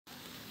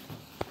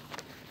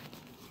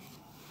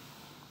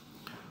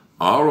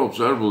Our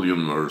observable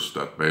universe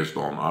that based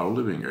on our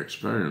living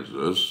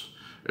experiences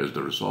is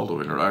the result of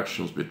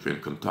interactions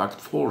between contact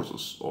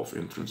forces of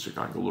intrinsic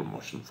angular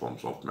motion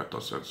forms of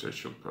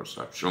meta-sensation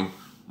perception,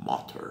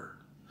 matter.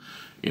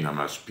 In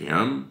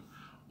MSPM,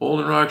 all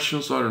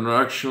interactions are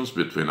interactions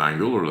between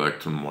angular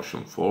electron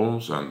motion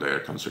forms and their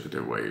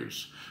consecutive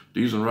waves.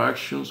 These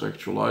interactions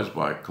actualize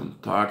by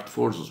contact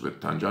forces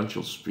with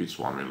tangential speeds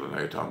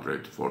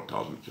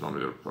 1,884,000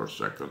 km per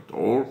second,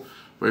 or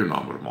wave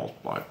number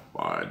multiplied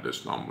by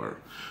this number,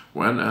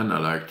 when an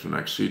electron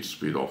exceeds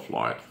speed of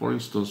light. For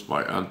instance,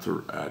 by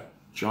enter a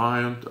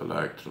giant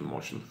electron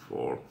motion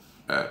form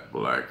at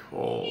black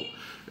hole.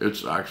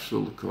 Its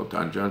axial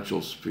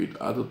tangential speed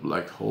added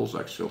black hole's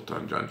axial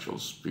tangential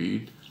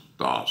speed.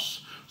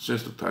 Thus,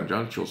 since the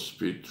tangential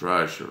speed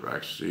threshold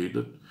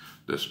exceeded,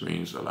 this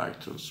means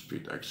electron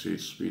speed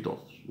exceeds speed of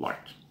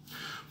light.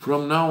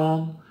 From now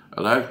on,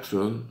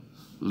 electron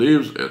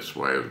leaves its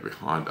waves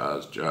behind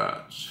as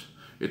jets.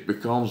 It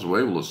becomes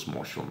waveless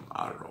motion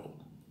arrow,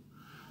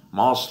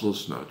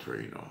 massless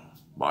neutrino.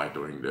 By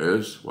doing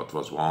this, what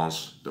was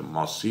once the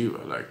massive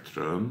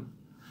electron,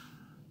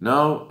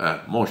 now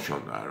a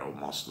motion arrow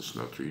massless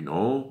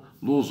neutrino,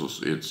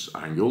 loses its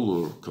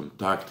angular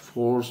contact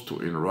force to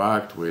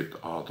interact with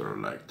other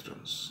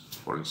electrons.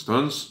 For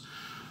instance,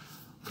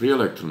 free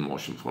electron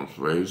motion forms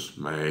waves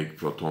make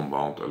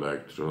proton-bound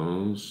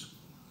electrons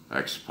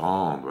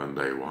expand when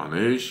they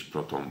vanish.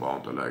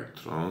 Proton-bound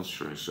electrons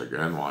shrinks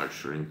again. While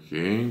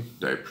shrinking,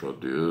 they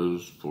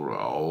pour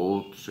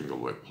out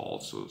single-wave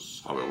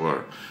pulses.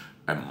 However,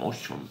 a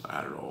motion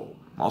arrow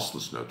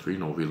massless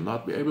neutrino will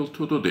not be able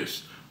to do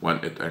this when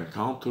it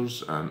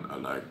encounters an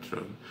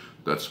electron.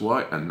 That's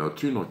why a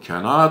neutrino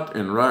cannot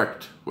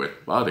interact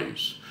with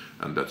bodies,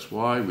 and that's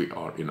why we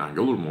are in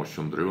angular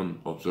motion-driven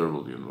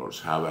observable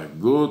universe. Have a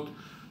good,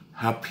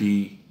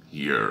 happy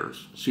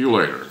years. See you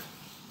later.